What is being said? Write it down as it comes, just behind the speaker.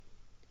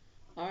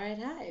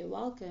Hi,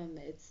 welcome.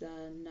 It's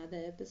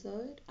another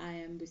episode. I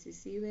am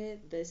Busisiwe.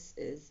 This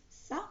is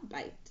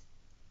Soundbite.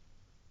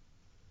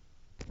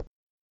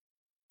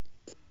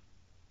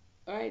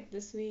 Alright,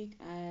 this week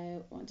I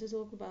want to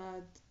talk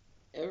about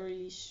a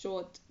really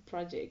short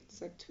project.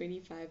 It's like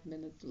 25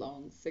 minutes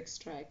long, 6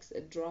 tracks.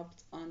 It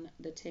dropped on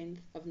the 10th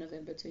of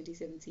November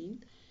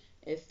 2017.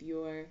 If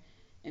you're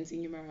into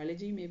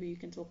numerology, maybe you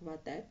can talk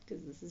about that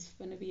because this is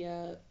going to be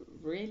a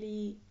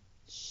really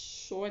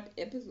short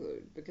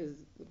episode because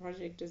the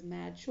project is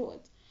mad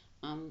short.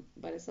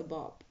 But it's a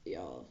bop,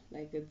 y'all.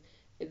 Like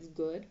it's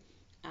good.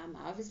 I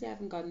obviously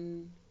haven't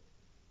gotten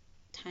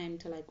time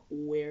to like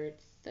wear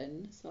it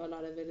thin, so a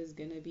lot of it is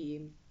gonna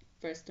be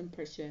first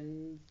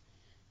impressions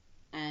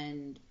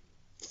and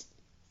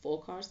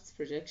forecasts,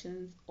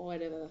 projections, or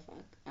whatever the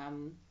fuck.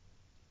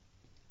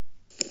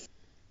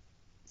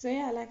 So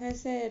yeah, like I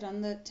said,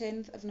 on the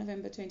 10th of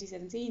November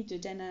 2017,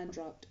 Jidenna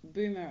dropped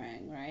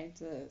Boomerang, right?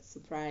 The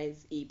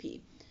surprise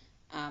EP.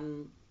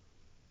 Um,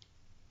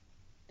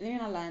 I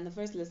think not lie, the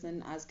first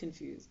listen, I was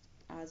confused.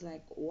 I was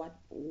like,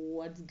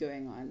 what's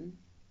going on?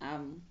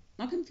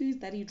 Not confused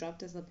that he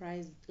dropped a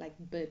surprise like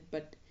bit,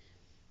 but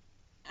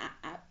I,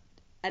 I,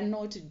 I don't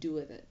know what to do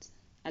with it.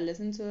 I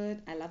listened to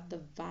it, I loved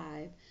the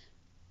vibe,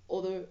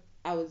 although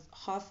I was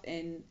half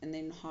in and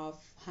then half,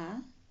 huh?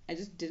 I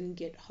just didn't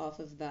get half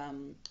of the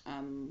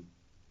I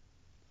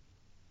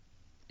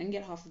didn't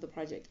get half of the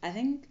project. I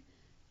think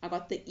I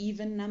got the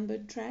even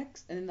numbered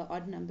tracks and then the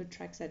odd numbered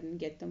tracks I didn't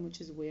get them, which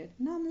is weird.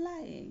 No, I'm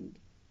lying.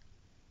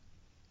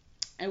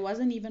 It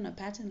wasn't even a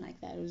pattern like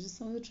that. It was just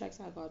some of the tracks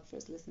I got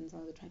first listen,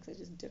 some of the tracks I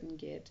just didn't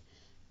get.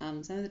 Some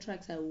of the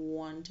tracks I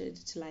wanted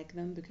to like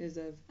them because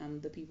of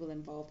the people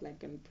involved,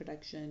 like in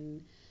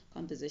production,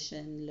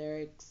 composition,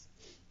 lyrics,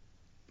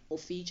 or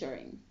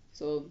featuring.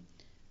 So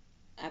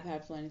I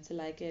perhaps wanted to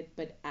like it,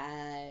 but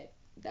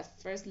the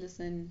first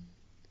listen,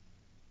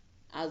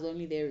 I was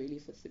only there really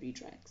for 3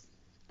 tracks.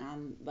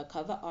 The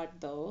cover art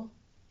though,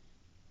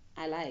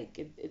 I like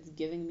it. It's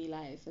giving me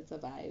life. It's a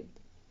vibe.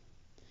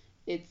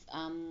 It's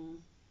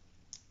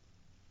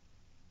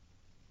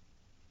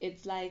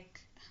it's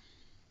like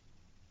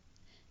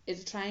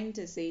it's trying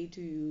to say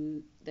to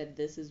you that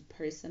this is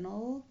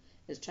personal.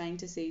 It's trying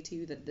to say to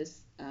you that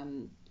this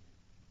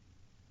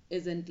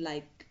isn't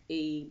like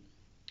a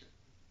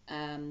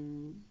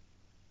um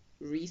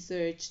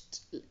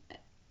researched,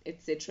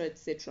 etc.,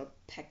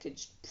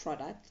 packaged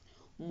product.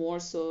 More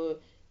so,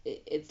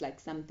 it's like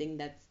something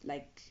that's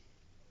like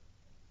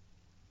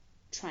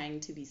trying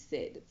to be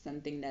said. It's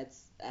something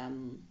that's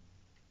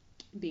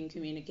being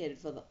communicated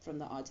from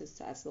the artist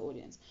to us, the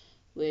audience,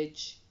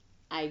 which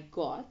I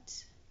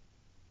got.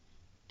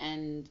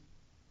 And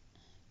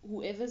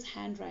whoever's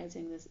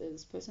handwriting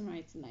this person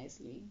writes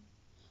nicely.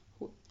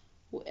 Who,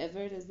 whoever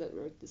it is that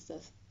wrote this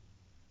stuff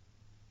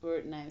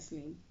wrote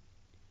nicely,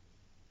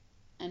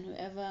 and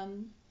whoever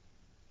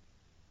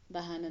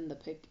the hand in the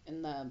pic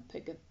in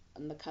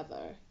the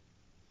cover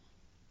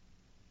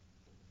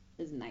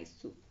is nice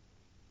too.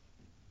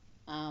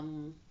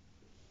 Um,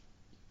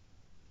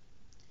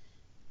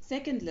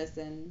 Second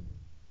listen,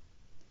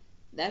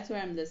 that's where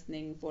I'm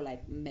listening for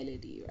like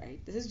melody, right?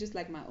 This is just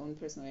like my own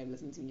personal way of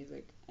listening to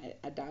music.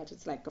 I doubt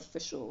it's like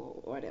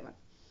official or whatever.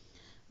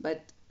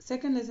 But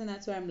second listen,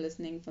 that's where I'm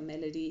listening for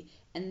melody,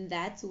 and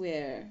that's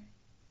where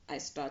I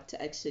start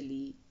to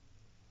actually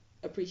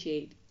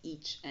appreciate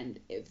each and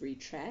every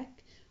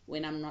track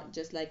when I'm not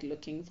just like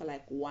looking for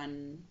like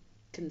one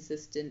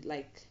consistent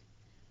like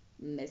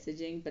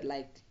messaging, but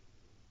like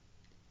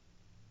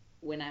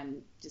when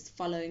I'm just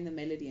following the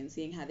melody and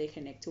seeing how they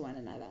connect to one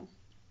another.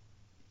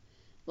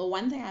 But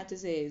one thing I have to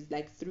say is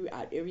like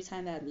throughout every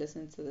time that I've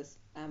listened to this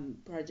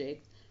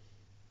project,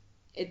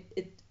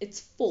 it's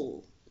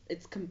full.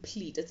 It's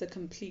complete. It's a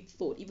complete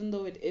thought. Even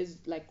though it is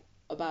like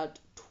about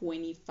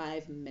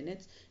 25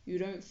 minutes, you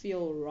don't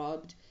feel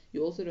robbed.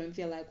 You also don't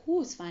feel like,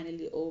 oh, it's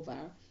finally over.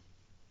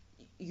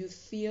 You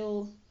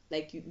feel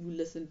like you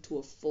listened to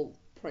a full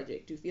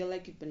project. You feel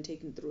like you've been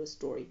taken through a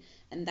story.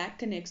 And that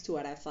connects to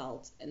what I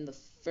felt in the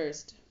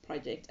first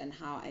project and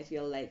how I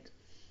feel like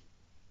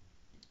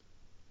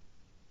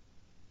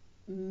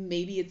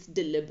maybe it's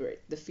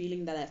deliberate. The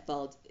feeling that I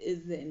felt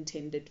is the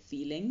intended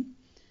feeling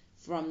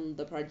from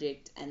the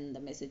project and the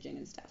messaging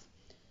and stuff.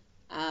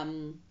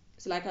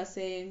 So like I was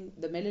saying,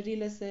 the melody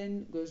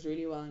listen goes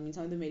really well. I mean,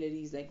 some of the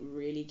melodies like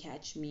really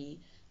catch me.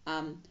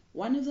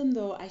 One of them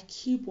though, I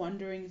keep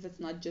wondering if it's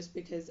not just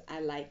because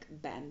I like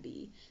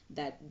Bambi,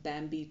 that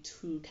Bambi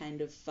Too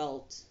kind of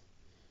felt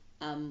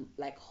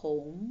like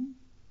home.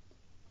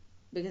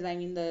 Because I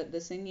mean the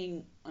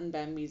singing on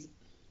Bambi's,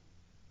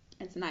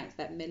 it's nice.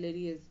 That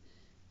melody is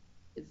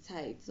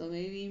tight. So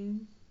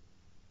maybe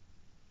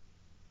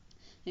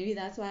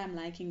that's why I'm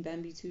liking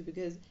Bambi Too,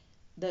 because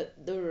the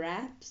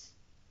raps,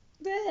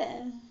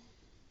 bleh,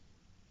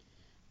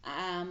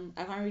 I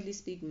can't really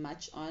speak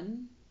much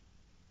on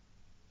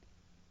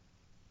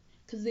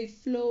because they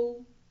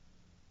flow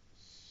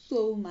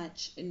so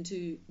much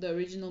into the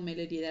original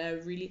melody that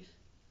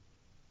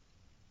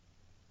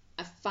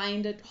I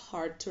find it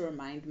hard to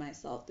remind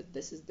myself that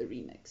this is the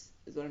remix,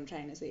 is what I'm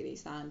trying to say. They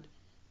sound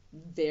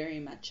very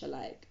much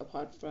alike,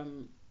 apart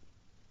from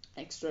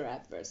extra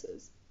rap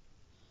verses.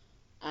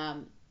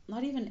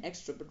 Not even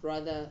extra, but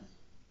rather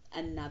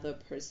another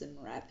person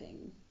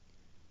rapping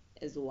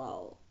as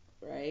well,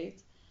 right?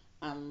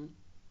 Um,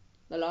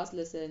 the last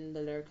listen,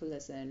 the lyrical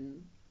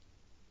listen,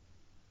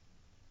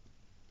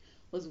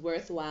 was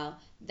worthwhile.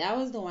 That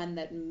was the one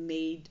that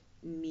made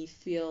me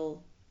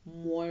feel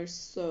more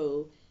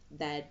so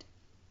that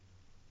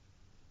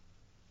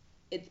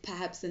it's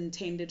perhaps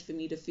intended for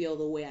me to feel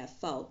the way I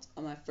felt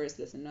on my first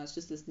listen. I was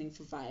just listening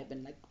for vibe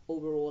and like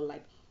overall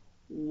like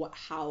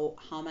how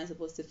am I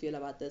supposed to feel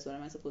about this? What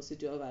am I supposed to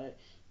do about it?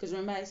 Because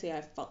remember I say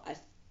I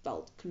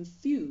felt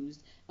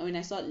confused, and when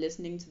I start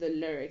listening to the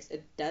lyrics,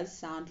 it does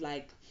sound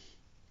like,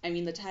 I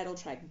mean, the title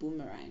track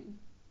Boomerang.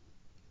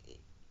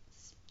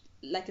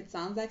 Like it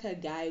sounds like a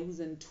guy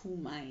who's in two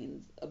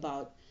minds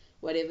about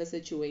whatever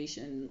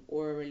situation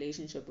or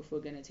relationship, if we're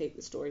gonna take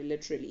the story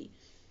literally.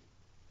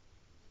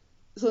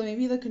 So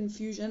maybe the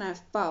confusion I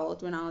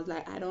felt when I was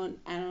like, I don't,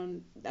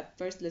 that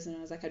first listen,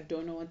 I was like, I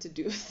don't know what to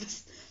do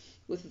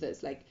with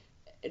this. Like,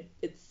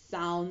 it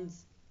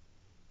sounds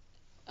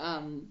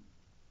um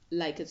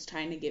like it's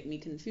trying to get me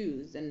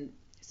confused. And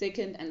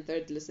second and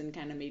third listen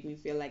kind of made me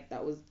feel like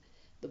that was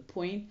the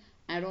point.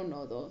 I don't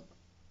know though.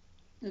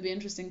 It'll be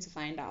interesting to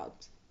find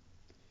out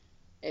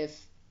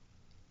if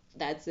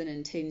that's an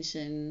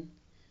intention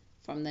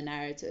from the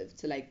narrative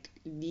to like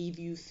leave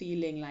you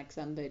feeling like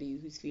somebody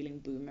who's feeling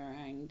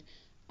boomeranged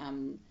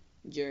um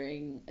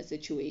during a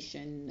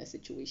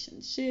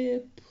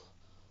situationship,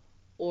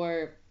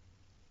 or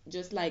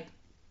just like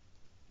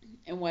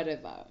in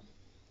whatever.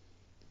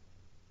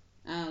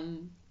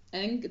 I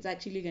think it's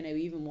actually gonna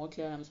be even more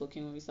clear when I'm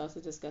talking when we start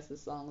to discuss the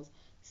songs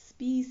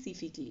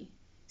specifically.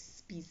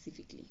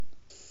 Specifically.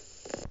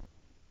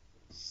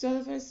 So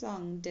the first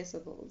song,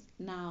 Decibels.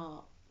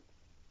 Now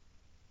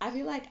I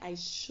feel like I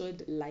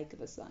should like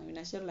the song. I mean,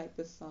 I should like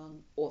the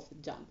song off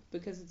jump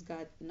because it's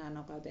got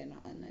Nana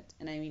Jidenna on it.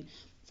 And I mean,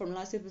 from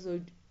last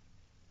episode,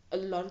 a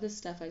lot of the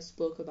stuff I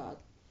spoke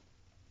about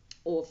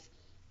of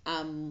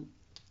um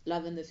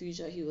Love in the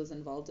Future, he was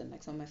involved in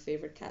like some of my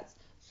favorite cats.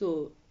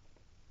 So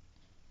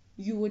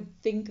you would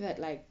think that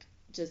like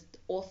just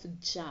off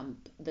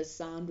jump the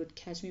sound would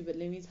catch me, but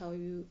let me tell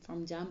you,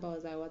 from jump I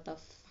was like, what the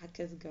fuck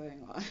is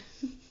going on?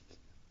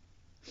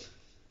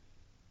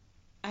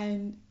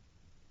 And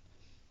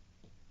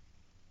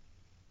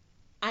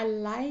I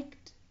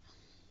liked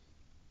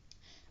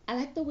I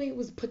liked the way it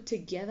was put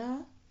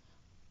together,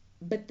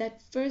 but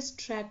that first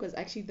track was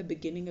actually the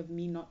beginning of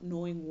me not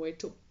knowing where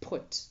to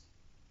put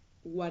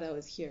what I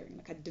was hearing.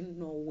 Like I didn't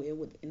know where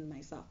within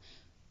myself.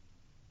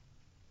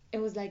 It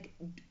was like,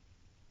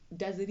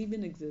 does it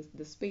even exist?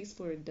 The space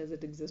for it, does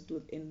it exist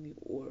within me,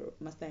 or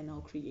must I now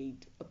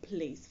create a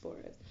place for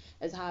it?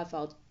 That's how I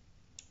felt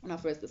when I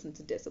first listened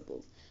to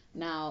Decibels.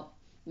 Now,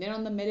 then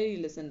on the melody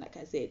listen, like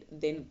I said,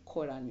 then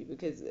caught on me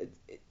because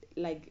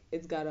like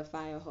it's got a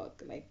fire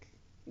hook. Like,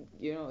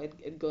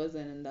 it goes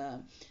in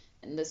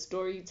the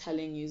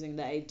storytelling, using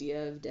the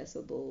idea of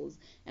decibels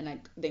and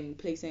like then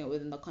placing it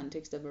within the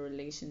context of a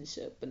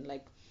relationship, and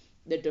like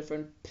the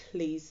different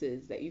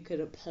places that you could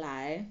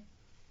apply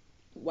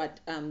what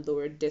the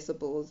word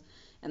decibels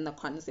and the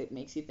concept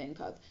makes you think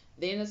of.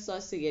 Then it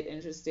starts to get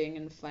interesting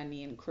and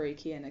funny and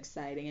quirky and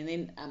exciting, and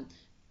then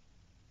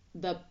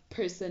the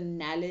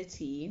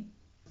personality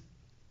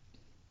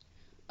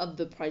of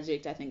the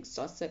project, I think,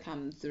 starts to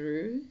come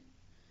through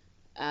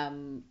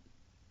um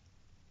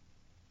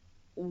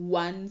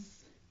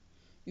once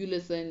you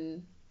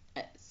listen.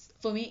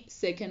 For me,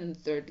 second and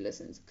third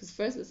listens, because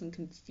first listen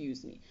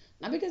confused me,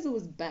 not because it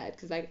was bad,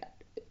 because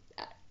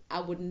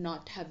I would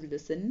not have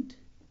listened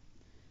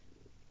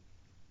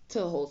to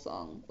the whole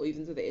song or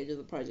even to the edge of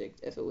the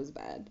project if it was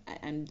bad.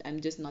 I'm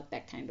just not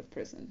that kind of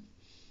person.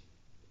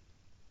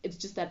 It's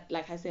just that,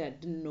 like I said, I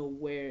didn't know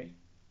where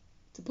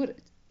to put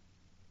it.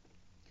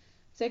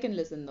 Second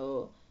listen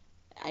though,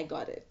 I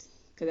got it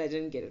because I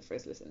didn't get it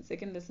first listen.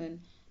 Second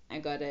listen, I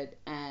got it,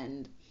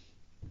 and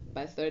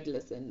by third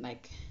listen,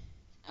 like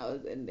I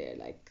was in there.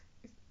 Like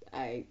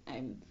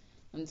I'm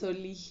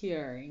totally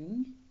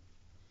hearing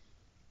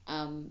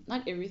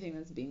not everything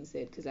that's being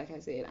said, because like I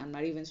said, I'm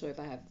not even sure if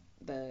I have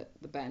the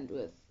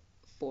bandwidth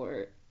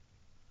for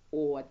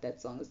what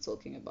that song is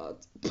talking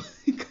about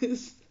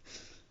because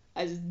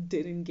I just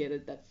didn't get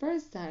it that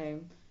first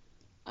time.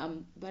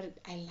 But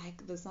I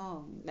like the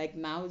song. Like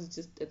now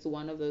it's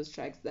one of those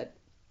tracks that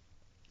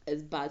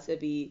is about to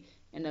be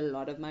in a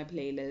lot of my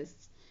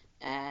playlists,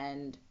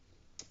 and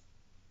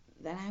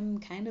that I'm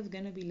kind of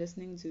gonna be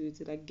listening to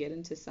like get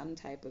into some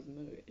type of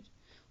mood.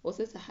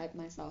 Also to hype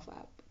myself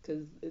up,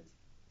 because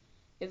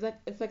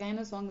it's the kind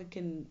of song that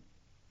can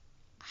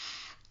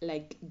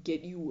like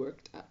get you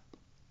worked up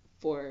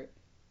for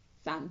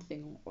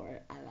something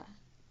or other.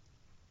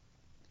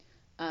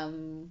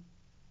 Um,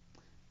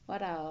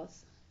 what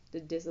else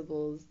did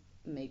Decibels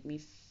make me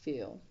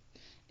feel?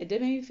 It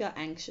did make me feel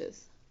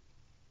anxious,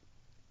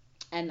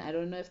 and I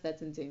don't know if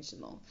that's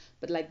intentional,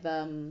 but like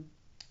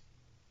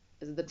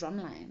is the drum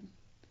line.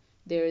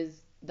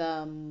 There's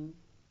the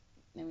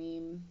let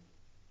me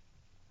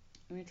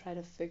let me try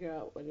to figure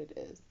out what it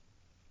is.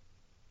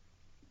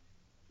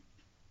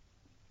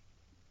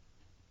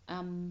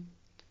 Um,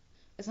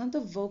 it's not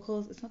the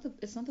vocals. It's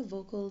not the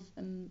vocals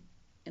in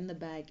the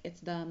back.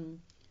 It's the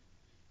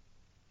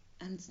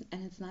and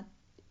it's not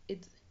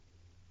it's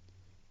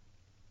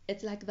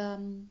it's like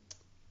the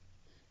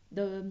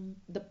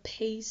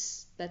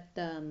pace that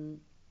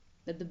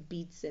the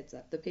beat sets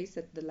up, the pace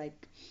that the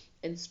like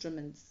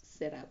instruments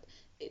set up.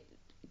 It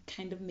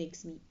kind of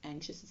makes me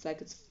anxious. It's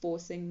like it's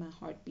forcing my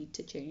heartbeat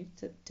to change,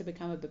 to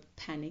become a bit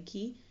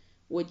panicky,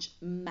 which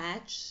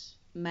matches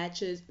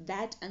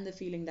that, and the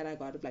feeling that I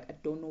got of like I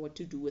don't know what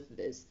to do with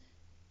this.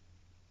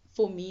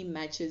 For me,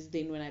 matches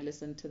then when I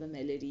listen to the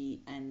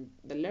melody and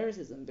the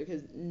lyricism,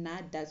 because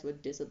not that's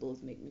what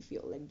decibels make me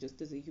feel like, just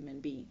as a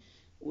human being.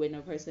 When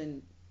a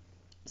person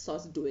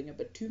starts doing a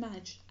bit too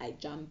much, I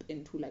jump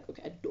into like,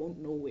 okay, I don't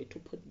know where to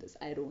put this.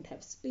 I don't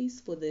have space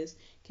for this.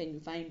 Can you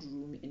find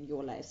room in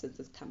your life since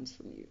this comes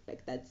from you?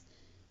 Like that's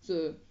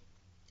so.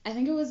 I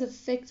think it was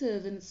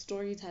effective in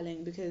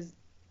storytelling because,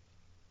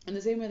 in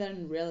the same way that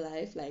in real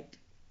life, like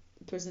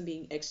a person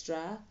being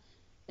extra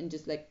and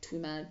just like too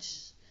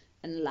much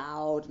and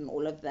loud and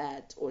all of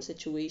that, or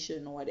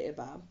situation or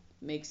whatever,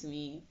 makes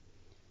me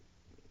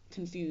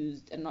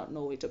confused and not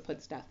know where to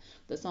put stuff.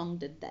 The song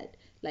did that.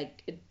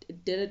 Like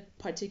it did it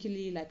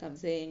particularly, like I'm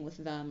saying, with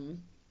the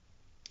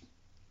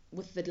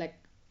like,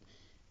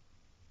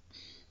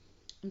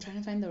 I'm trying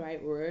to find the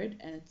right word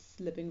and it's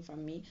slipping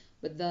from me,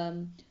 but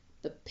the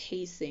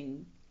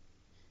pacing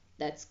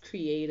that's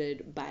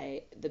created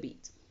by the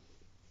beat.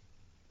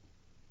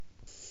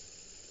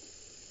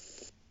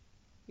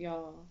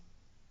 Y'all,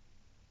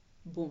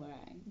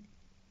 Boomerang.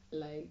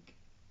 Like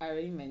I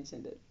already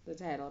mentioned it, the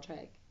title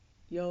track.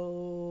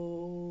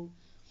 Yo,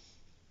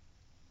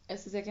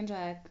 it's the second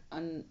track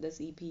on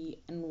this EP,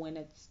 and when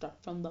it start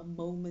from the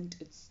moment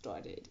it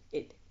started,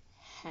 it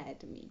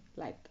had me.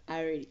 I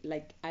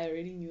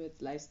already knew its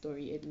life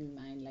story in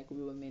mind. Like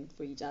we were meant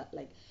for each other.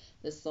 Like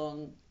the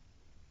song,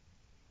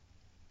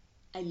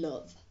 I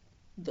love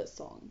the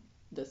song.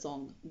 The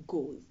song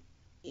goes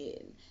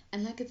in,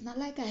 and like it's not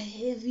like a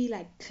heavy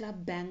like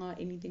club banger or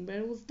anything, but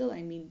it will still.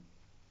 I mean,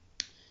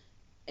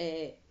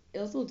 it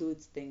also do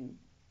its thing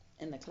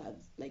in the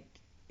clubs. Like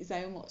it's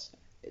emotion.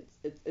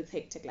 It's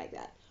hectic like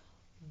that,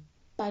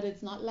 but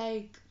it's not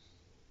like,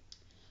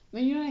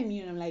 when you know what I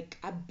mean. I'm like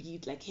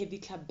upbeat, like heavy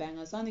club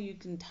banger, something you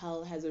can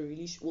tell has a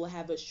really will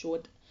have a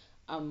short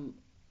um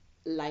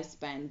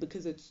lifespan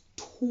because it's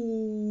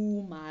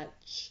too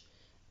much.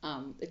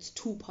 It's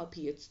too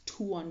poppy. It's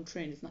too on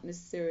trend. It's not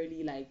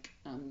necessarily like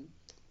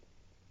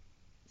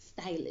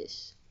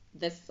stylish.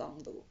 This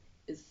song though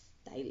is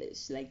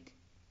stylish. Like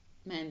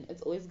man,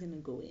 it's always gonna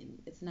go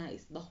in. It's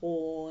nice. The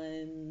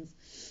horns.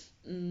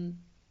 Mm,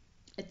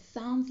 it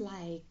sounds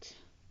like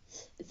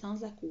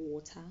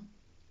water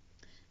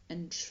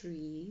and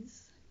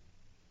trees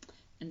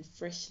and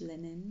fresh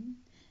linen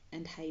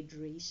and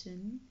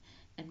hydration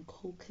and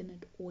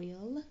coconut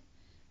oil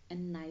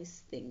and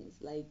nice things,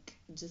 like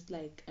just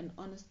like an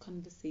honest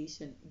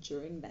conversation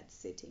during that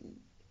setting.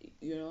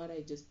 You know what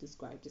I just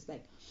described? Just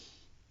like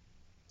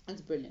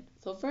it's brilliant.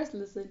 So first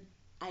listen,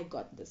 I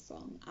got this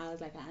song. I was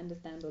like, I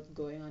understand what's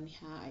going on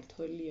here. I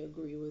totally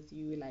agree with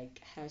you.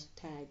 Like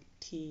hashtag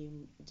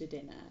team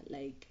Jidenna.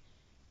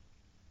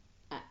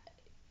 I,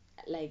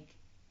 like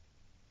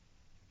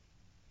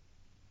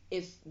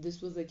if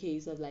this was a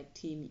case of like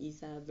Team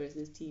Isa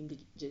versus Team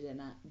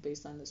Jidenna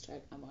based on this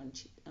track, I'm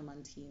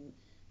on Team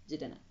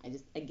Jidenna.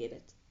 I get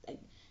it.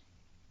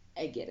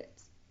 I get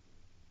it.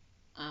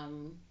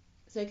 Um,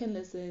 Second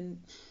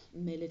listen,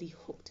 melody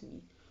hooked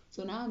me.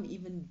 So now I'm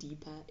even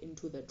deeper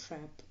into the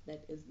trap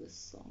that is this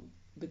song,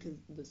 because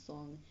the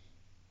song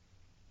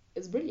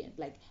is brilliant.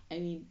 Like I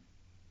mean,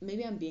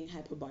 maybe I'm being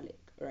hyperbolic,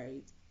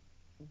 right?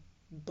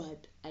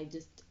 But I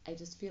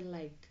just feel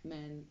like,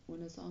 man,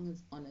 when a song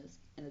is honest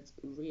and it's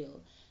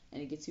real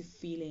and it gets you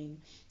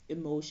feeling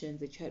emotions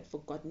that you had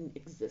forgotten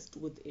exist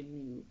within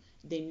you,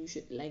 then you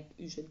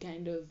should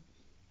kind of,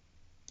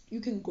 you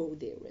can go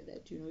there with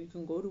it. You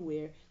can go to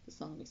where the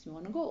song makes you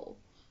want to go.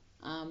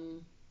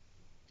 um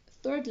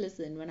Third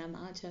listen, when I'm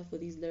out here for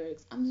these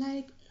lyrics, I'm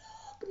like,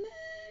 look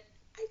man,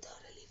 I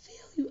totally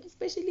feel you,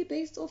 especially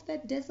based off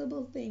that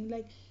decibel thing.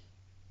 Like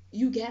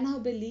you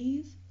cannot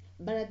believe,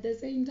 but at the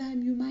same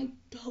time you might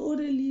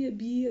totally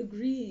be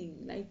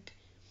agreeing. Like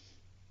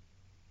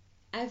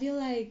I feel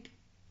like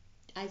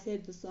I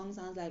said the song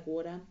sounds like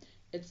water.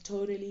 It's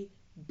totally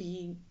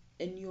being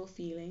in your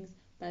feelings,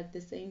 but at the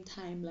same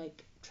time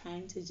like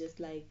trying to just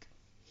like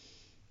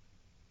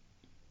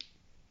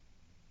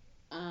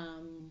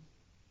um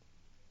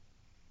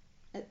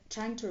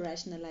trying to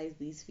rationalize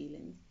these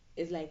feelings.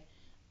 Is like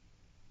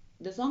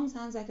the song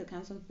sounds like it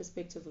comes from the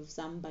perspective of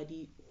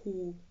somebody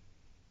who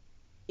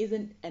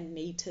isn't a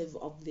native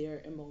of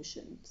their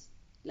emotions.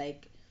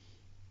 Like,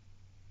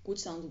 which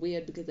sounds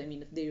weird because I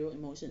mean, if they're your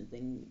emotions,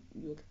 then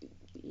you,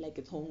 like,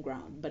 it's home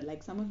ground. But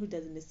like someone who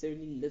doesn't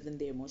necessarily live in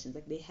their emotions,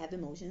 like they have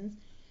emotions,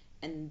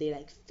 and they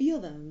like feel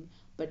them,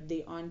 but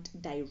they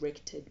aren't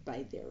directed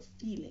by their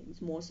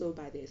feelings, more so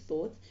by their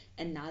thoughts.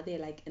 And now they're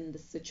like in the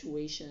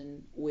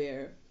situation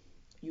where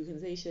you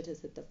can say shit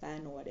has hit the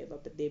fan or whatever,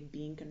 but they're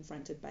being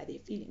confronted by their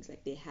feelings.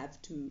 Like they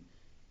have to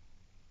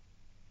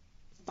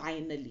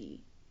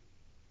finally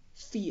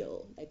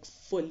feel, like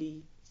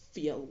fully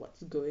feel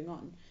what's going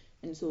on.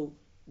 And so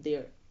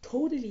they're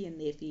totally in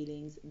their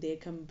feelings. They're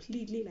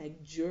completely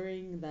like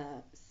during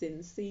the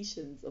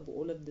sensations of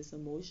all of this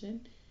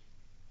emotion,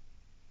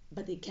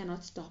 but they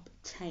cannot stop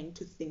trying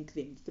to think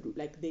them through.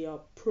 Like they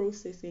are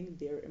processing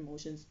their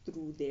emotions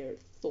through their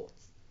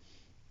thoughts.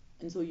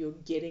 And so you're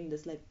getting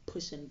this like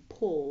push and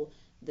pull,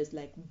 this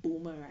like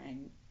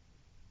boomerang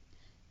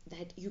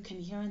that you can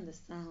hear in the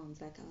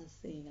sounds, like I was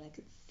saying, like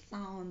it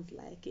sounds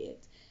like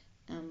it.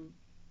 Um,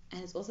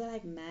 and it's also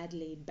like mad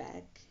laid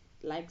back,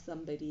 like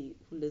somebody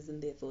who lives in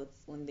their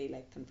thoughts when they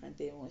like confront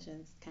their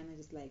emotions. Kind of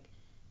just like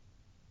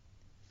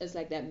it's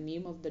like that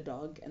meme of the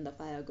dog and the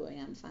fire going,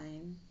 "I'm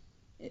fine."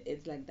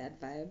 It's like that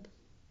vibe.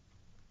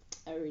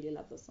 I really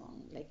love the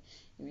song. Like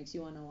it makes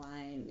you wanna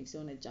whine, it makes you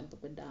wanna jump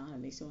up and down, it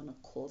makes you wanna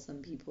call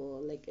some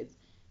people. Like it's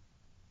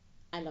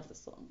I love the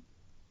song.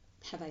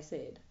 Have I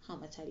said how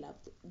much I love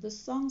the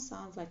song?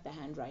 Sounds like the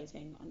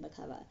handwriting on the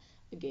cover.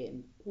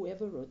 Again,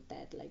 whoever wrote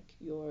that, like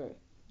your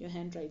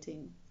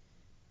handwriting,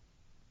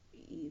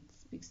 it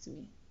speaks to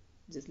me,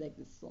 just like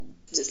this song.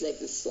 Just like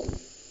this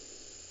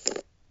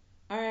song.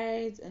 All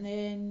right, and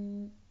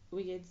then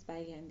we get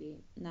Spy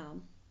Candy. Now,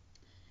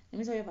 let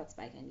me tell you about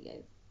Spy Candy,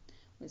 guys.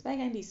 When Spy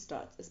Candy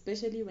starts,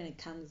 especially when it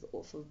comes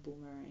off of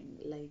Boomerang,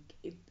 like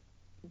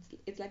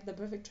it's like the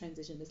perfect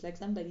transition. It's like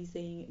somebody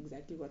saying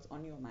exactly what's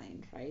on your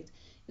mind, right?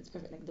 It's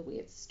perfect, like the way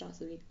it starts,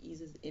 the way it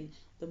eases in,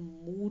 the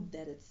mood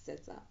that it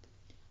sets up.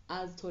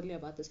 I was totally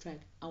about this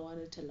track. I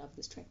wanted to love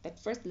this track. That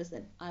first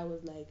listen, I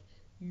was like,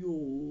 yo,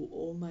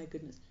 oh my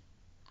goodness.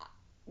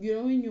 You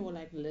know when you're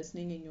like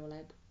listening and you're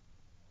like,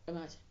 oh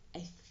my gosh,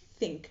 I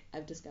think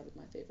I've discovered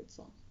my favorite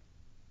song.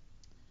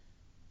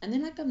 And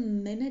then like a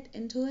minute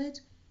into it,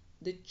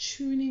 the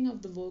tuning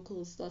of the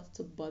vocals starts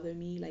to bother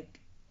me,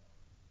 like,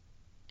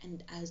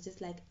 and I was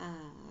just like,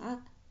 ah.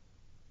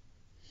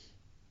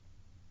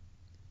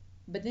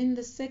 But then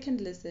the second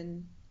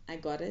listen, I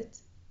got it,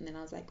 and then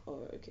I was like,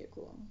 oh, okay,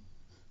 cool.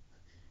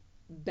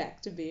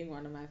 Back to being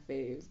one of my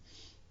faves.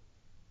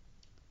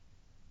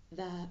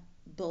 The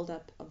build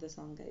up of the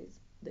song, guys,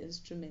 the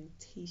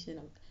instrumentation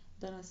of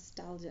the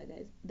nostalgia,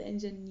 guys, the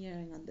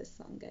engineering on this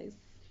song, guys.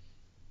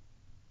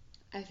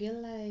 I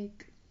feel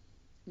like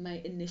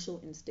my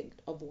initial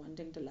instinct of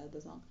wanting to love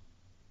the song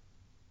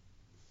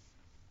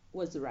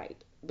was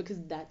right,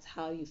 because that's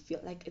how you feel.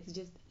 Like it's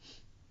just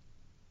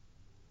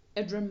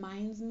it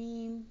reminds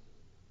me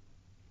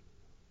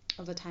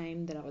of a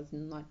time that I was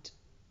not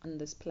on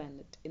this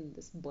planet in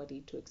this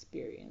body to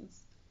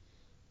experience.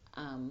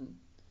 Um,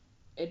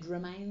 it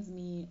reminds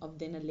me of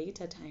then a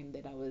later time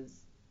that I was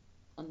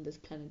on this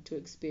planet to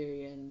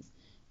experience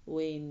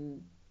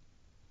when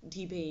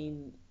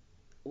T-Pain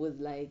was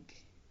like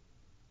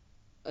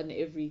on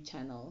every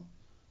channel,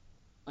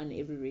 on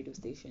every radio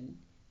station,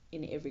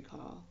 in every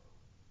car,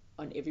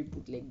 on every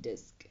bootleg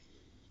disc,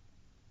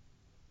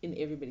 in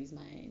everybody's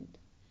mind,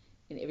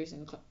 in every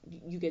single car.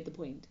 You get the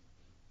point.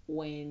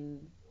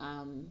 When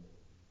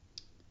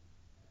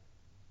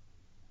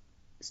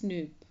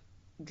Snoop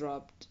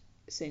dropped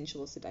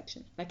Sensual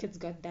Seduction, like it's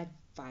got that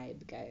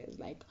vibe, guys,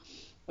 like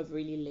of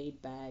really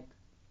laid back,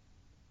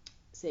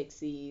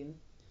 sexy.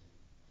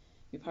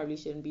 We probably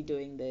shouldn't be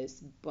doing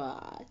this,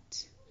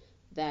 but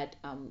that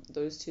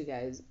those two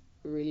guys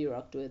really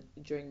rocked with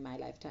during my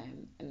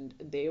lifetime, and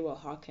they were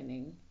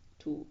hearkening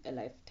to a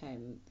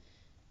lifetime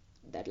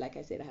that, like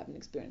I said, I haven't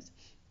experienced.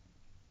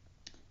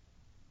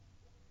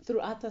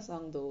 Throughout the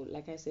song, though,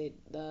 like I said,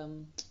 the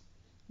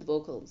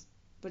vocals,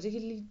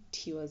 particularly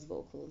Tiwa's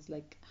vocals,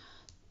 like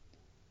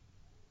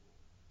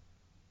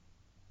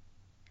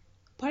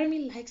part of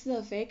me likes the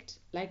effect,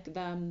 like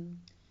the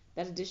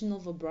that additional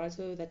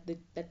vibrato that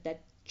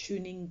that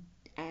tuning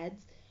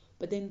adds,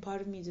 but then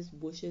part of me just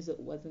wishes it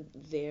wasn't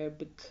there,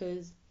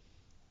 because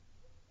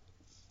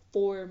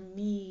for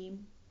me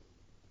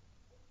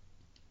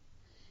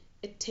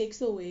it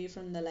takes away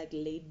from the like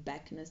laid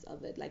backness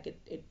of it. Like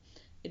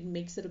it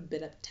makes it a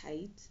bit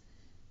uptight.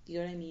 Do you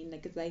know what I mean?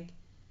 Like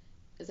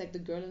it's like the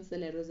girl in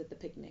stilettos at the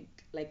picnic.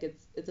 Like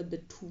it's a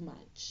bit too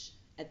much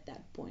at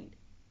that point.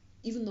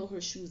 Even though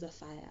her shoes are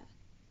fire,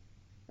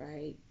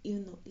 right?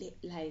 Even though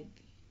like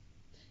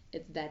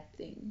it's that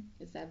thing,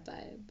 it's that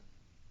vibe.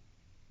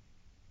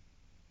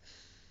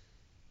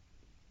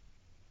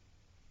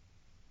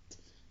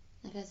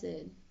 Like I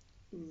said,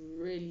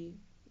 really,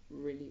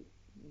 really,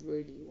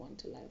 really want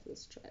to live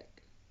this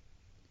track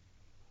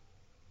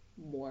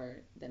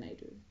more than I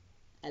do.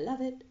 I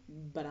love it,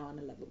 but I want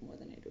to love it more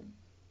than I do.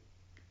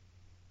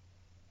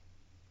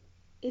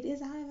 It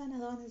is, however,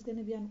 another one that's going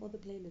to be on all the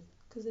playlists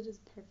because it is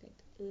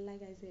perfect.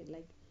 Like I said,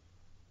 like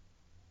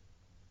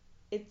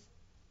it's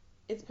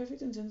it's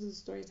perfect in terms of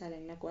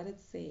storytelling, like what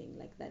it's saying,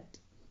 like that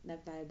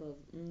vibe of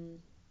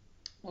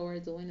what we're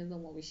doing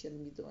isn't what we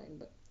shouldn't be doing,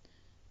 but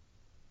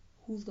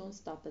Who's gonna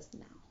stop us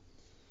now?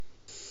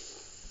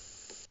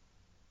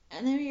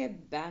 And then we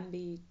get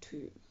Bambi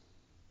Too.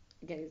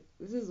 Guys,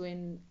 this is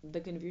when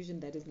the confusion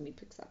that is me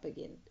picks up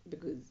again,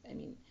 because I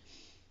mean,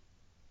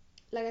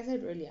 like I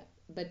said earlier,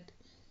 but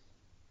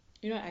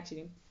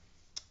actually,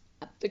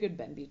 I figured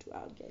Bambi Too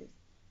out, guys.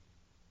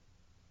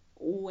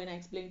 When I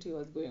explain to you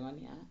what's going on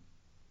here,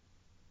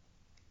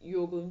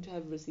 you're going to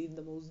have received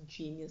the most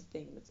genius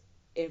thing that's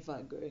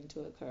ever going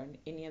to occur in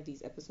any of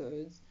these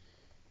episodes.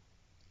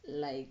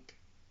 Like,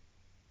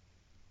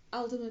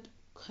 ultimate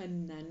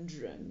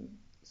conundrum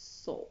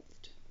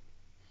solved.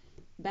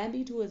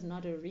 Bambi 2 is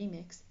not a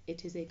remix,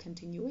 it is a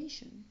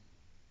continuation.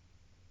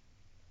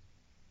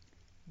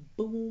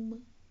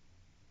 Boom.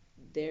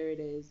 There it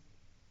is.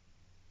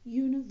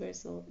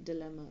 Universal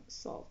dilemma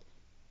solved.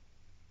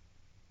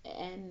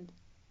 And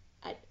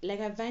I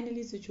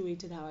finally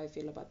situated how I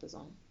feel about the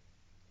song.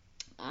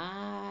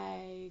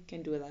 I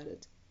can do without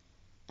it.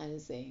 I'm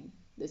just saying,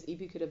 this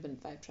EP could have been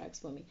 5 tracks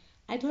for me.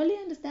 I totally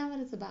understand what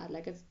it's about.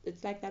 Like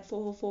it's like that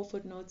 404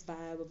 footnotes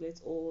vibe of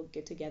let's all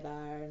get together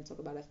and talk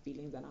about our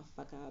feelings and our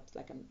fuck ups.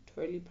 Like, I'm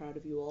totally proud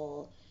of you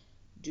all.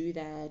 Do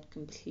that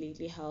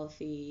completely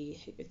healthy.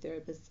 Hit your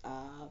therapists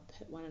up,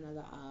 hit one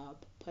another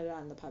up, put it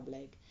on the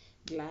public.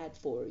 Glad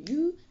for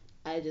you.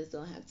 I just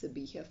don't have to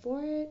be here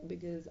for it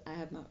because I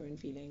have my own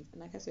feelings.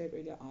 And like I said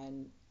earlier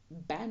on,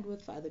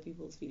 bandwidth for other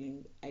people's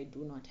feelings I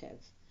do not have.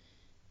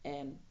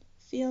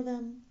 Feel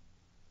them,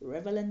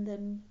 revel in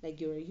them.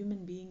 Like, you're a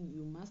human being,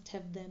 you must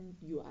have them.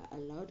 You are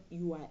allowed,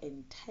 you are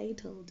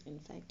entitled, in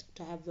fact,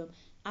 to have them.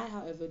 I,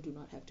 however, do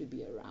not have to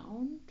be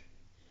around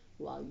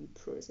while you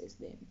process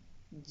them.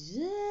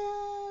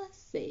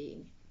 Just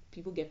saying.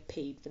 People get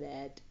paid for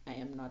that. I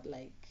am not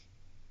like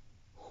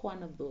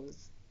one of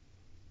those.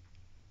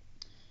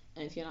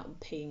 And if you're not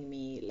paying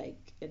me,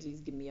 like, at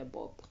least give me a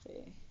bob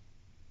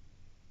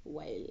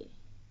while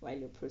while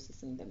you're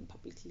processing them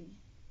publicly.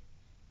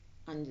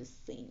 I'm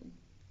just saying.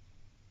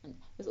 And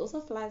there's also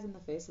flies in the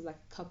face of like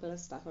a couple of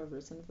stuff I've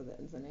written for the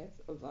internet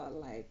about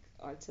like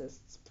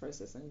artists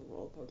processing the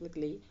world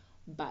publicly.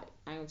 But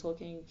I'm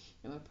talking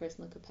in my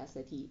personal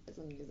capacity as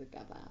a music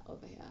lover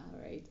over here,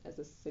 right? As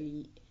a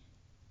silly,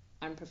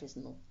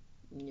 unprofessional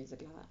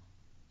music lover.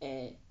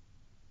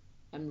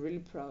 I'm really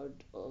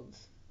proud of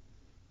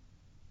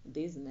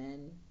these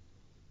men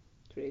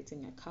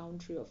creating a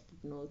country of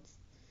footnotes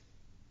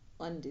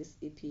on this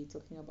EP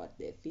talking about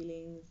their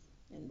feelings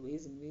and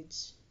ways in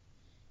which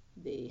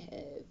they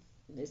have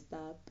messed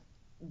up.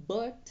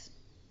 But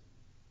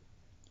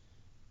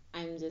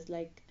I'm just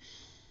like,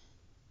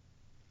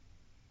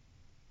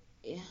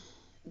 yeah,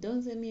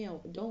 don't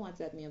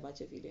WhatsApp me about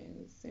your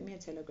feelings. Send me a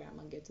telegram.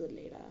 I'll get to it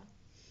later.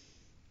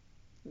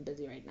 I'm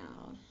busy right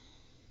now.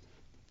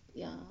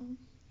 Yeah.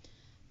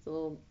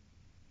 So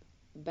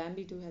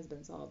Bambi 2 has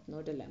been solved.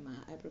 No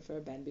dilemma. I prefer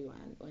Bambi 1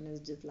 when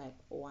it's just like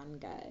one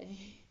guy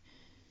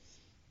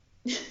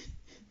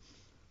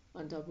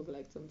on top of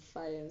like some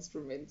fire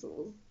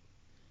instrumentals,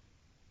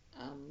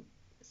 um,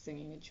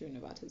 singing a tune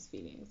about his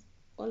feelings.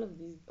 All of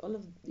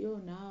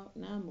now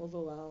I'm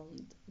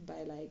overwhelmed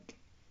by like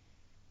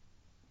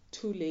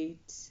too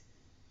late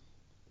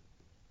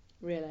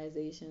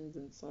realizations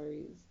and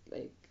sorries.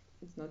 Like,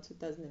 it's not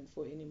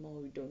 2004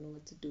 anymore. We don't know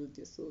what to do with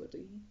your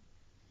sorry.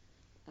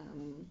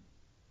 Um,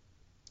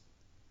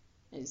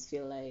 I just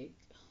feel like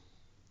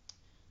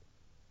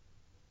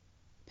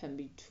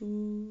Bambi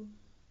 2,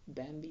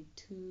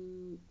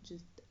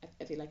 just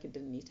I feel like it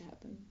didn't need to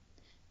happen.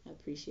 I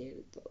appreciate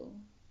it though.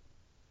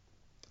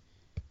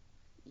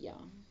 Yeah,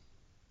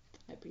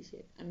 I appreciate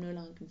it. I'm no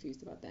longer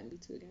confused about Bambi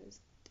 2, guys.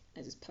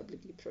 I just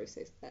publicly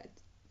processed that.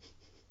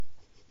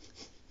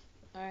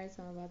 Alright,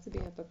 so I'm about to be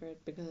a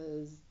hypocrite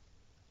because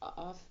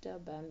after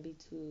Bambi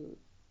 2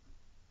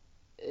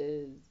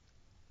 is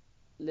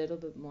a little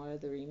bit more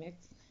of the remix,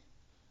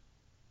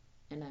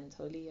 and I'm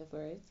totally here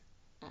for it.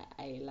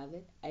 I love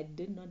it. I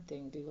did not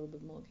think a little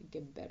bit more could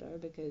get better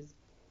because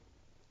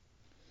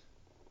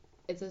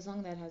it's a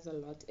song that has a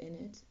lot in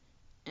it,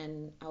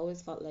 and I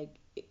always felt like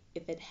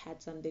if it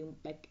had something,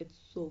 like, it's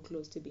so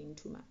close to being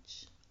too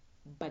much,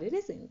 but it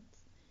isn't.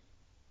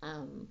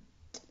 Um,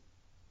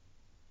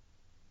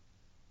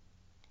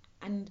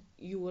 and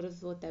you would have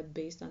thought that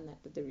based on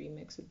that the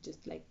remix would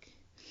just like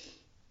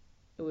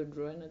it would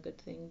ruin a good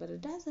thing, but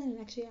it doesn't. It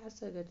actually adds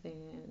to a good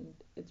thing, and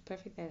it's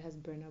perfect that it has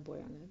Burna Boy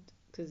on it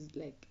because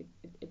like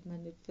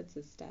it fits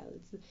his style.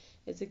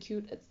 It's a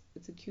cute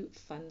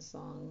fun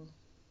song.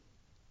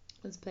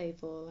 It's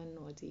playful and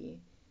naughty.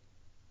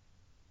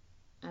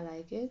 I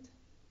like it.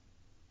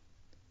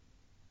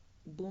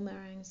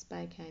 Boomerang,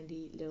 Spy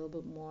Candy, a little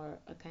bit more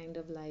a kind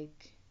of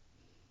like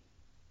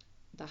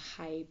the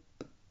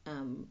hype,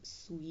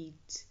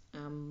 sweet,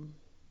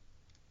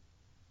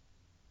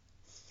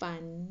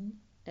 fun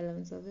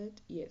elements of it.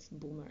 Yes,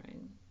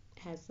 Boomerang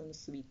has some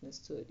sweetness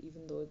to it,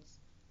 even though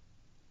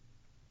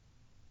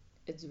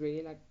it's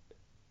really like,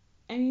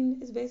 I mean,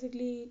 it's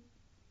basically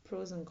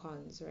pros and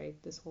cons,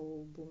 right? This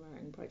whole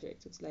Boomerang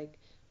project. It's like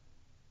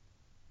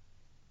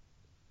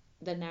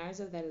the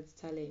narrative that it's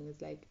telling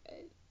is like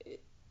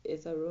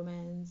it's a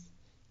romance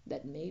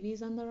that maybe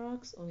he's on the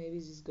rocks or maybe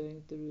he's just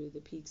going through the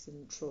peaks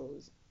and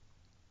troughs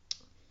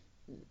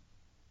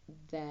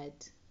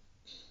that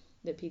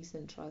the peaks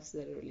and troughs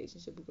that a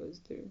relationship goes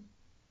through.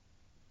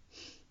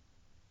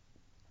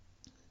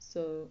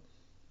 So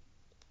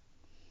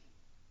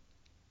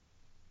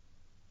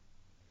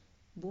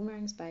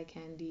Boomerangs by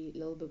Candy a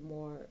little bit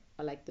more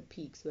are like the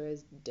peaks,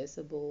 whereas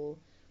Decibel,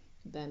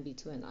 Bambi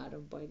Too, and Out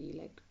of Body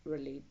like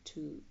relate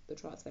to the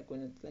troughs, like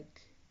when it's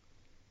like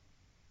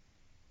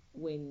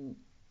when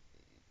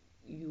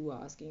you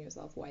are asking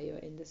yourself why you're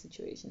in the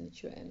situation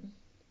that you're in.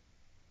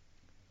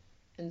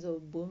 And so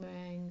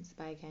Boomerangs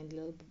by Candy a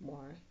little bit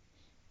more.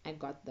 I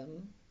got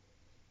them.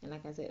 And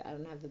like I said, I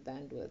don't have the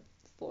bandwidth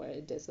for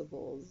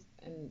Decibels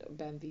and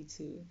Bambi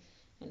Too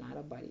and Out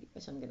of Body,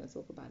 which I'm gonna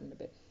talk about in a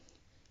bit.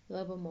 A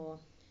little bit more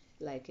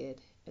like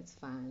it. It's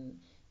fun.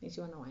 Makes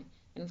you wanna whine.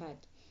 In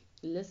fact,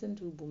 listen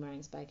to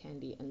Boomerangs by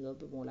Candy and a little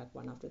bit more like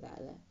one after the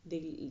other.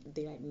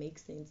 They like make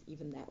sense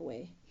even that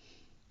way.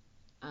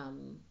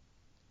 Um,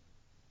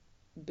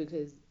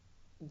 because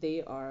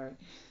they are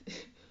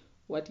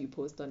what you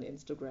post on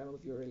Instagram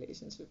of your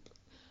relationship.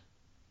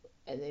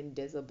 And then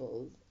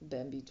Decibels,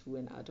 Bambi Too,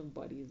 and Out of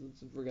Body is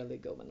really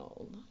going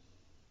on.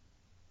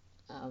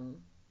 Um,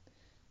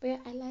 but yeah,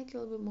 I like it a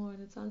little bit more,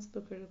 and it sounds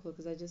super critical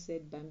because I just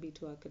said Bambi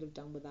Too I could have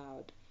done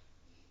without.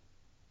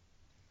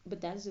 But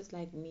that's just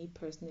like me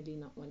personally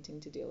not wanting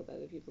to deal with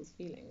other people's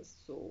feelings.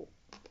 So,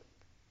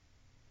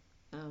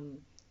 um,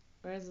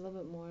 whereas a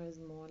little bit more is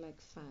more like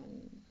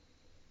fun,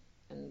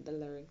 and the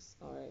lyrics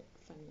are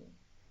funny.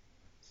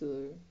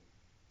 So,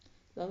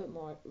 a little bit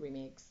more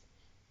remix.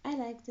 I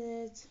liked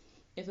it.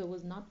 If it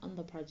was not on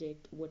the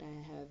project, would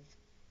I have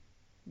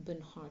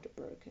been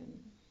heartbroken?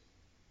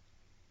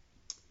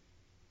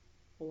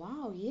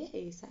 Wow,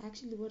 yes, I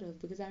actually would have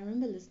because I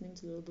remember listening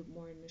to a little bit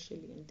more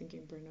initially and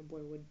thinking Burna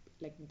Boy would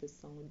like this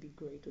song would be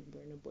great with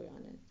Burna Boy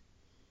on it.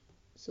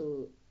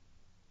 So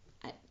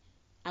I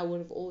I would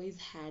have always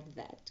had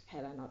that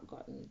had I not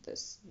gotten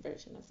this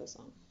version of the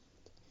song.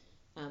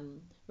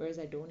 Whereas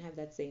I don't have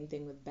that same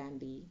thing with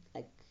Bambi.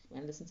 Like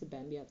when I listen to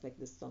Bambi, I was like,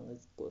 this song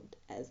is good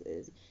as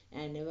is,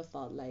 and I never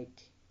felt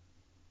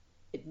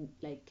it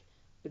like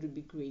it would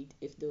be great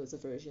if there was a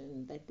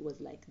version that was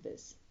like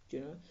this. Do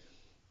you know?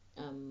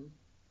 Um,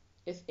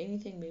 if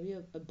anything, maybe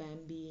a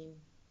Bambi,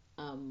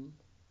 um,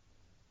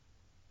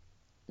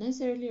 not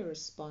necessarily a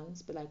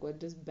response, but like what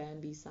does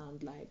Bambi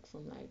sound like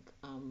from like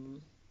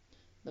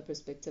the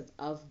perspective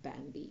of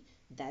Bambi?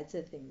 That's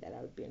a thing that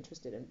I would be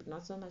interested in, but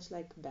not so much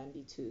like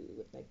Bambi Too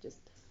with like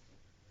just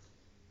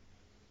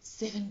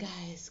seven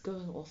guys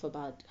going off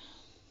about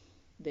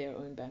their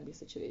own Bambi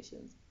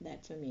situations.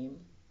 That for me,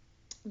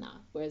 nah.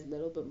 Whereas a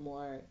little bit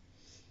more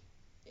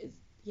is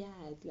yeah,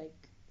 it's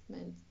like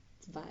man,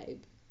 it's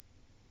vibe.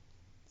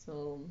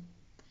 So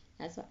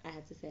that's what I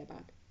have to say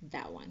about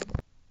that one.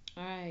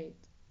 All right,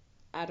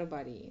 out of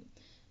body.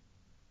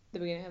 The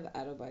beginning of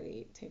out of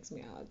body takes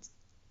me out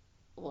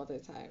all the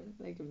time.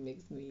 Like it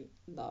makes me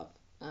laugh.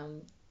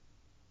 Um,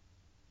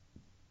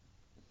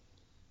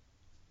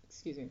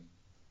 excuse me.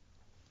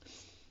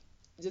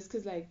 Just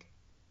cause like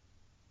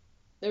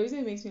the reason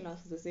it makes me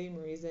laugh is the same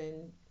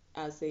reason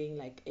I was saying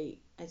like, hey,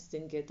 I just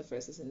didn't get the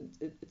first listen.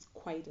 It's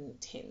quite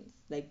intense.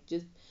 Like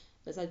just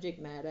the subject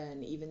matter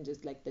and even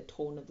just like the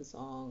tone of the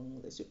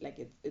song. Like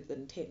it's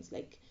intense.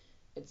 Like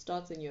it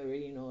starts and you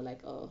already know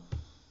like, oh,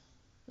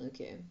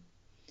 okay.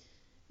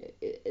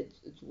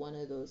 It's one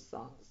of those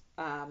songs.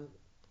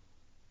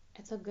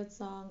 It's a good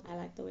song. I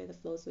like the way the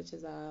flow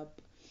switches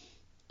up.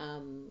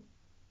 Um,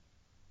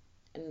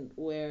 and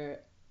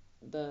where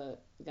the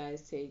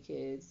guys take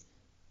is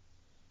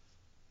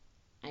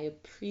I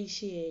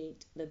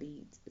appreciate the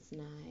beat. It's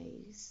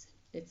nice.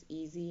 It's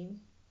easy.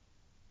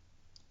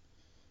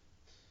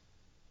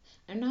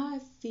 I don't know how I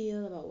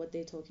feel about what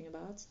they're talking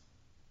about.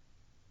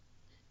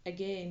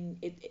 Again,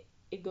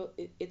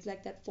 it's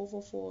like that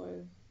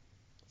 444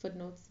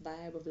 footnotes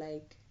vibe of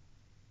like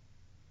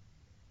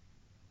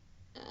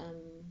um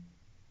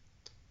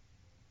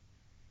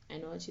I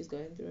know what she's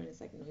going through and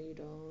it's like no you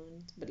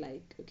don't but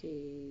like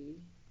okay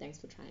thanks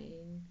for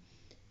trying.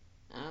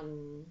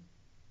 Um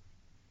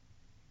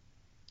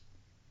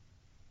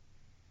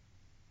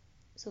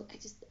so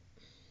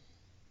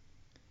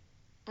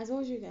I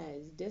told you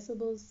guys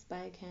Decibels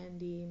Spy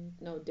Candy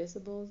no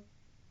Decibels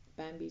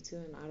Bambi Too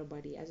and Out of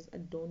Body. I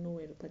don't know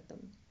where to put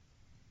them.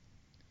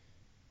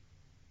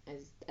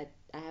 I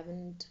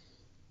haven't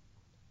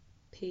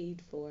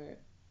paid for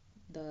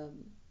the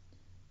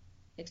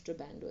extra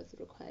bandwidth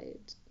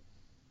required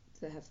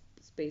to have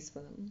space for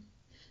them.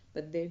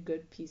 But they're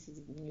good pieces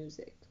of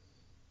music.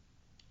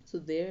 So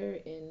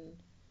therein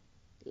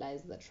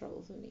lies the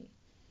trouble for me.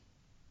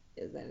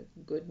 Is that it's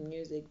good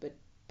music, but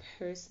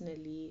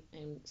personally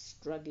I'm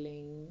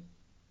struggling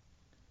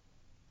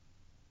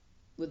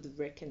with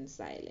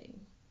reconciling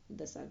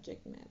the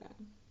subject matter.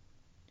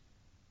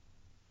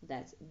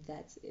 That's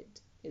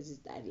it. It's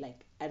just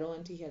I don't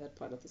want to hear that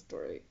part of the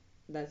story.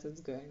 That's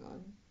what's going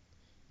on.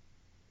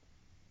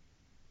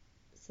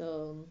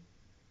 So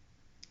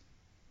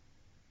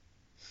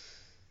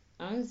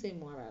I'm gonna say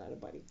more about Out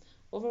of Body.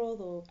 Overall,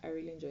 though, I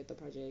really enjoyed the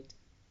project.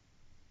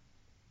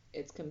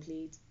 It's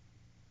complete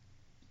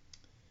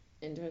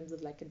in terms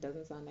of like it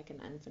doesn't sound like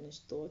an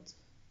unfinished thought,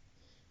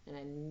 and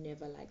I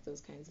never like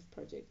those kinds of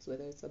projects,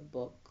 whether it's a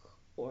book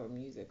or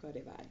music or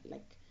whatever.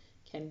 Like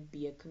can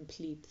be a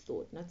complete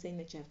thought. Not saying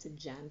that you have to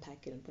jam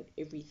pack it and put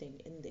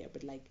everything in there,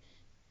 but like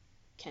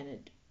can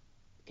it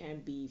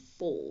be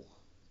full?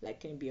 Like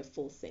can it be a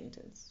full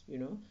sentence?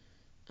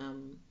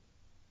 Um,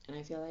 and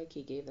I feel like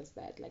he gave us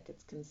that. Like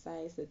it's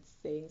concise. It's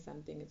saying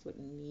something. It's what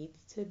needs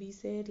to be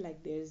said. Like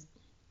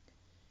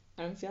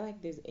I don't feel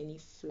like there's any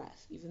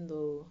fluff, even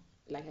though,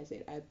 like I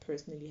said, I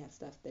personally have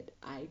stuff that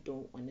I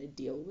don't want to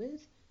deal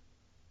with.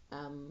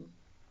 Um,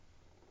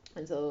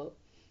 and so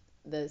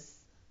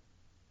this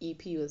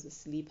EP was a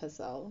sleeper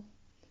cell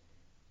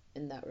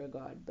in that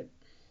regard. But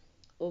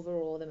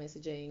overall, the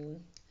messaging,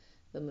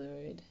 the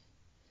mood,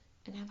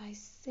 and have I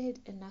said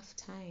enough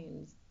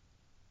times,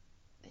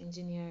 the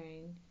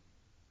engineering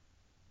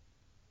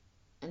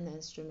and the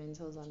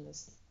instrumentals on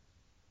this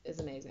is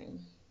amazing.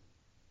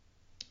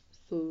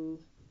 So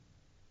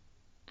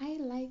I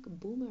like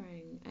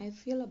Boomerang. I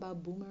feel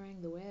about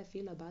Boomerang the way I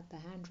feel about the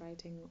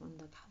handwriting on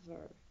the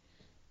cover.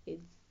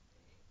 It's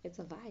it's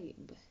a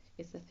vibe.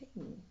 It's a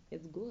thing.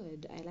 It's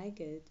good. I like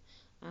it.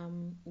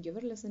 Give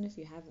it a listen if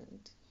you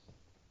haven't.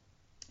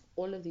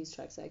 All of these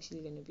tracks are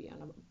actually going to be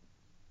on a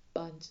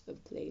bunch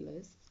of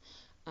playlists.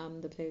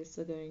 The playlists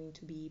are going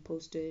to be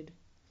posted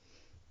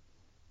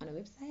on a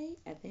website,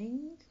 I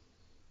think.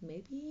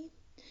 Maybe.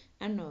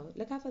 I don't know.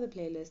 Look out for the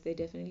playlist. They're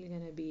definitely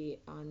going to be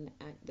on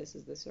at This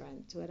Is This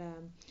on Twitter,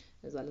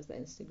 as well as the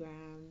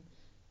Instagram.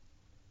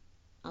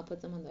 I'll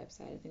put them on the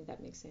website. I think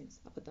that makes sense.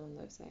 I'll put them on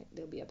the website.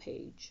 There'll be a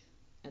page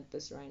at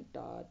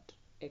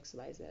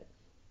thisrant.xyz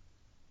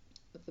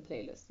with the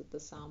playlist, with the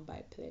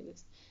soundbite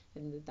playlist,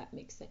 and that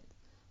makes sense.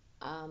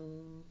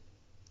 Um,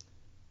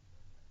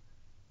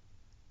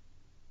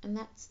 and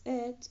that's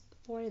it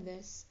for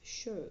this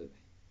show.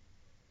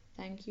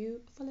 Thank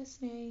you for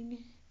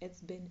listening.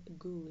 It's been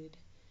good.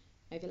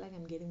 I feel like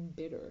I'm getting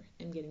better.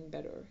 I'm getting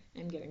better.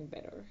 I'm getting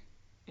better.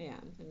 I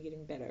am. I'm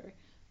getting better.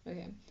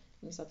 Okay,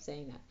 let me stop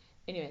saying that.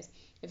 Anyways,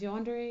 if you're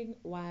wondering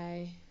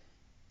why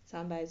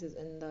soundbites is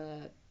in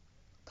the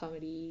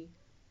comedy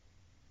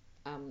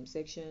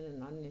section and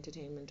not in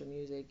entertainment or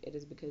music, it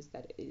is because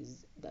that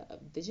is the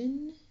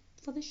vision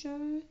for the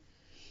show.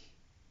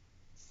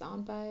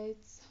 Sound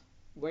bites,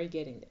 we're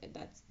getting there.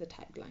 That's the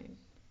tagline.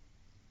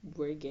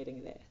 We're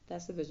getting there.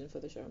 That's the vision for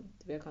the show.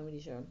 To be a comedy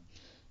show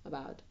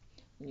about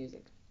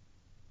music.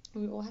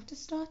 We all have to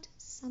start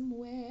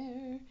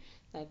somewhere,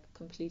 like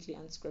completely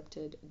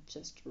unscripted,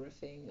 just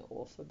riffing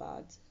off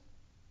about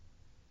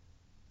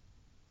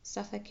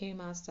stuff that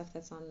came out, stuff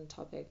that's on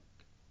topic,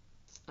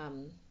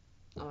 um,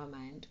 on my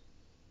mind.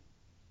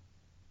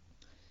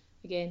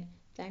 Again,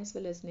 thanks for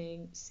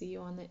listening. See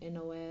you on the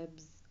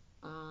interwebs.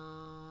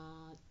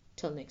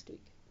 Till next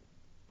week.